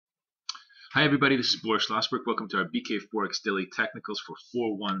Hi everybody, this is Boris Schlossberg. Welcome to our BK Forex Daily Technicals for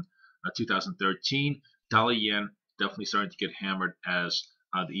 4/1/2013. Dollar yen definitely starting to get hammered as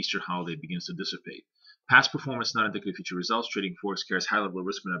the Easter holiday begins to dissipate. Past performance not indicative of future results. Trading Forex carries high level of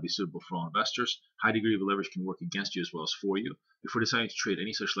risk may not be suitable for all investors. High degree of leverage can work against you as well as for you. Before deciding to trade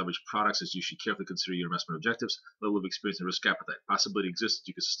any such leveraged products, as you should carefully consider your investment objectives, level of experience, and risk appetite. Possibility exists that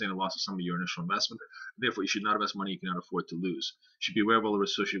you could sustain a loss of some of your initial investment. Therefore, you should not invest money you cannot afford to lose. You should be aware of all the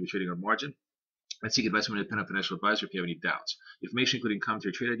risks associated with trading on margin and seek advice from an independent financial advisor if you have any doubts. Information, including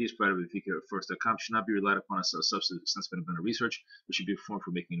commentary trade ideas provided by VKForex.com, should not be relied upon as a substitute of extensive independent research, which should be informed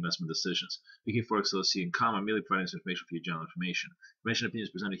for making investment decisions. VK Forex LLC and Com are merely providing this information for your general information. Information and opinions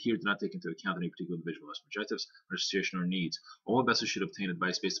presented here do not take into account any particular individual investment objectives, or situation, or needs. All investors should obtain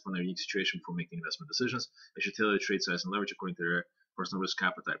advice based upon their unique situation before making investment decisions. They should tailor their trade size and leverage according to their personal risk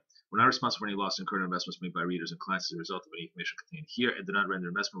appetite. We're not responsible for any loss in current investments made by readers and clients as a result of any information contained here, and do not render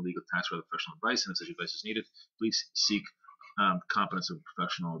investment, legal, tax, or other professional advice. And if such advice is needed, please seek competence of a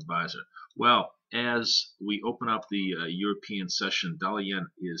professional advisor. Well, as we open up the European session, dollar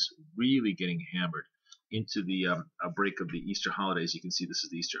yen is really getting hammered into the break of the Easter holidays. You can see this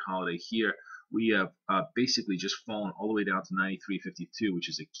is the Easter holiday here. We have basically just fallen all the way down to 93.52, which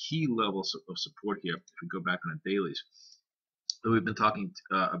is a key level of support here if we go back on the dailies that we've been talking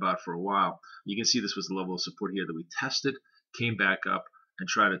about for a while. You can see this was the level of support here that we tested, came back up, and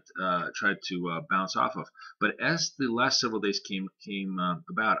tried to bounce off of. But as the last several days came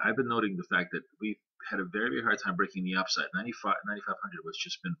about, I've been noting the fact that we've had a very hard time breaking the upside. 9,500 was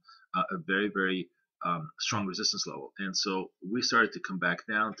just been a very strong resistance level, and so we started to come back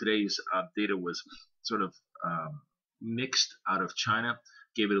down. Today's data was sort of mixed out of China,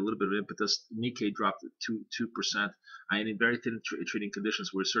 gave it a little bit of impetus. Nikkei dropped 2%. And in very thin trading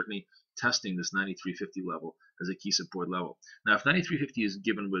conditions, we're certainly testing this 93.50 level as a key support level. Now, if 93.50 is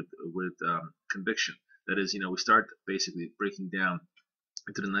given with conviction, that is, we start basically breaking down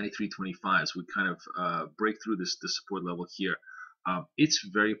into the 93.25s, we kind of break through this support level here. It's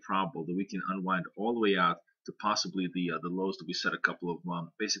very probable that we can unwind all the way out to possibly the lows that we set a couple of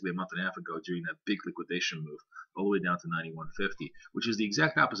basically a month and a half ago during that big liquidation move, all the way down to 91.50, which is the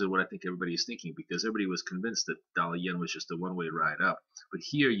exact opposite of what I think everybody is thinking, because everybody was convinced that dollar yen was just a one-way ride up. But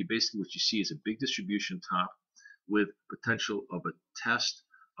here, what you see is a big distribution top with potential of a test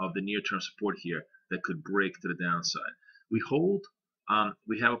of the near-term support here that could break to the downside. We hold.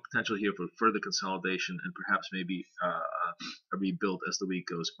 We have a potential here for further consolidation and perhaps maybe a rebuild as the week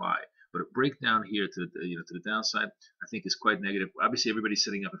goes by. But a breakdown here to the downside, I think, is quite negative. Obviously, everybody's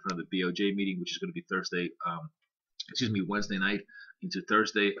sitting up in front of the BOJ meeting, which is going to be Wednesday night into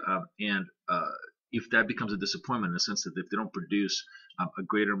Thursday, and if that becomes a disappointment in the sense that if they don't produce a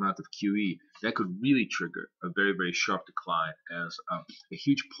greater amount of QE, that could really trigger a very sharp decline, as a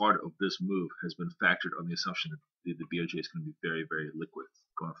huge part of this move has been factored on the assumption that the BOJ is going to be very liquid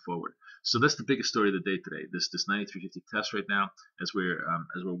going forward. So that's the biggest story of the day today. This 93.50 test right now, as we're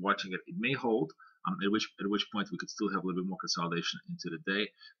watching it, it may hold. At which point we could still have a little bit more consolidation into the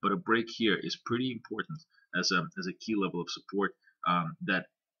day, but a break here is pretty important as a key level of support that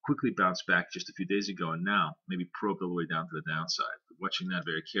quickly bounced back just a few days ago, and now maybe probed all the way down to the downside. Watching that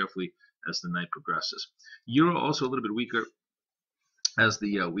very carefully as the night progresses. Euro also a little bit weaker as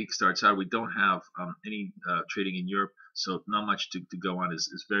the week starts out. We don't have any trading in Europe, so not much to go on.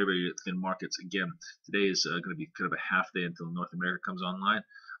 Is very thin markets. Again, today is going to be kind of a half day until North America comes online.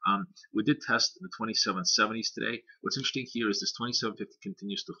 We did test the 27.70s today. What's interesting here is this 27.50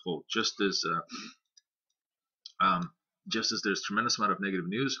 continues to hold, just as there's tremendous amount of negative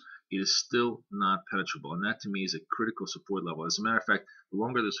news, it is still not penetrable, and that to me is a critical support level. As a matter of fact, the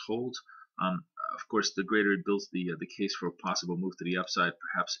longer this holds, of course, the greater it builds the case for a possible move to the upside,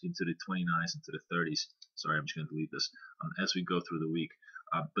 perhaps into the 29s, into the 30s. Sorry, I'm just going to delete this as we go through the week.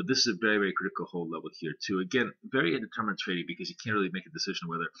 But this is a very critical hold level here too. Again, very indeterminate trading, because you can't really make a decision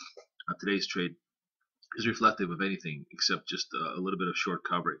whether today's trade is reflective of anything except just a little bit of short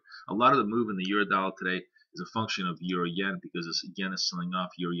covering. A lot of the move in the euro dollar today is a function of euro yen, because as yen is selling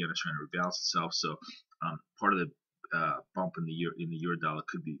off, euro yen is trying to rebalance itself. So part of the bump in the euro dollar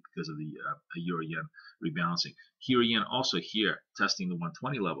could be because of the euro yen rebalancing. Euro yen also here testing the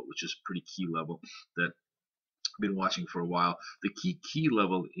 120 level, which is a pretty key level that I've been watching for a while. The key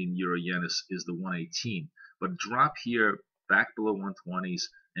level in euro yen is the 118, but drop here back below 120s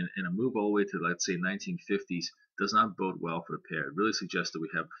and a move all the way to, let's say, 1950s does not bode well for the pair. It really suggests that we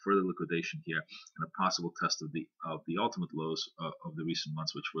have further liquidation here and a possible test of the ultimate lows of the recent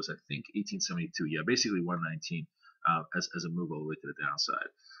months, which was, I think, 1872. Yeah, basically 119 as a move all the way to the downside.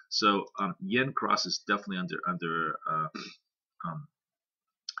 So yen cross is definitely under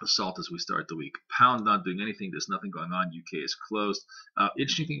assault as we start the week. Pound not doing anything. There's nothing going on. UK is closed.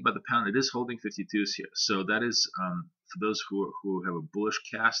 Interesting thing about the pound, it is holding 52s here. So that is for those who have a bullish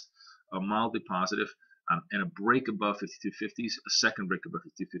cast, mildly positive, and a break above 52.50s, a second break above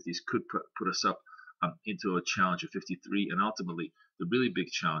 52.50s could put us up into a challenge of 53, and ultimately the really big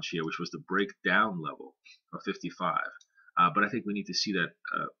challenge here, which was the breakdown level of 55. But I think we need to see that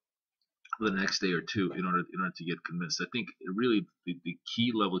for the next day or two in order to get convinced. I think really the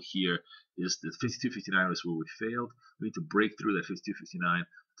key level here is the 52.59 was where we failed. We need to break through that 52.59,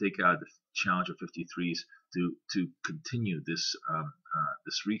 take out the challenge of 53s to continue this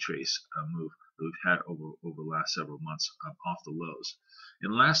this retrace move that we've had over the last several months off the lows.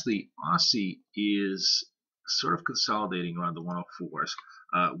 And lastly, Aussie is sort of consolidating around the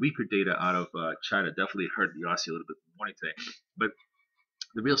 104s. Weaker data out of China definitely hurt the Aussie a little bit in the morning today, but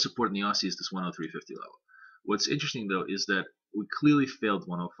the real support in the Aussie is this 103.50 level. What's interesting though is that we clearly failed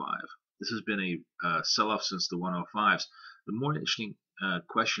 105. This has been a sell-off since the 105s. The more interesting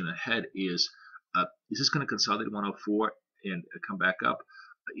question ahead is this going to consolidate 104 and come back up?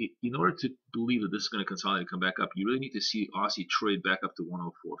 In order to believe that this is going to consolidate and come back up, you really need to see Aussie trade back up to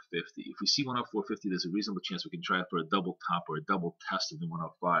 104.50. If we see 104.50, there's a reasonable chance we can try for a double top or a double test of the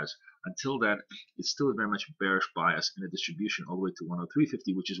 105s. Until then, it's still a very much bearish bias in a distribution all the way to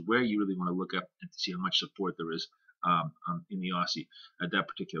 103.50, which is where you really want to look at and to see how much support there is in the Aussie at that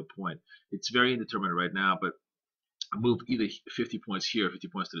particular point. It's very indeterminate right now, but a move either 50 points here or 50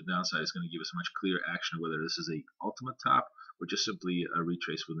 points to the downside is going to give us a much clearer action of whether this is a ultimate top or just simply a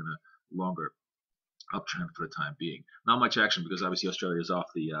retrace within a longer uptrend for the time being. Not much action because obviously Australia is off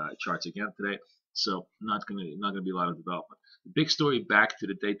the charts again today, so not going to be a lot of development. The big story back to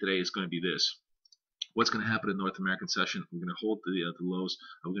the day today is going to be this. What's going to happen in the North American session? We're going to hold the lows.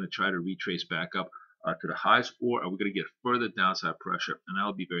 Are we going to try to retrace back up to the highs, or are we going to get further downside pressure? And that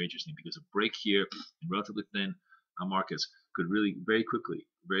will be very interesting because a break here in relatively thin markets could really very quickly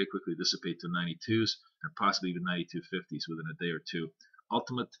dissipate to 92s and possibly even 92.50s within a day or two.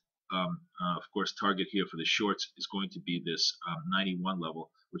 Ultimate, of course, target here for the shorts is going to be this 91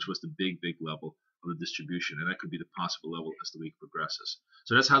 level, which was the big level of the distribution, and that could be the possible level as the week progresses.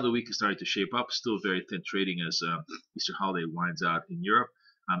 So that's how the week is starting to shape up. Still very thin trading as Easter holiday winds out in Europe,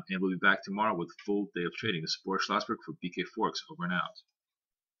 and we'll be back tomorrow with full day of trading. This is Boris Schlossberg for BK Forex. Over and out.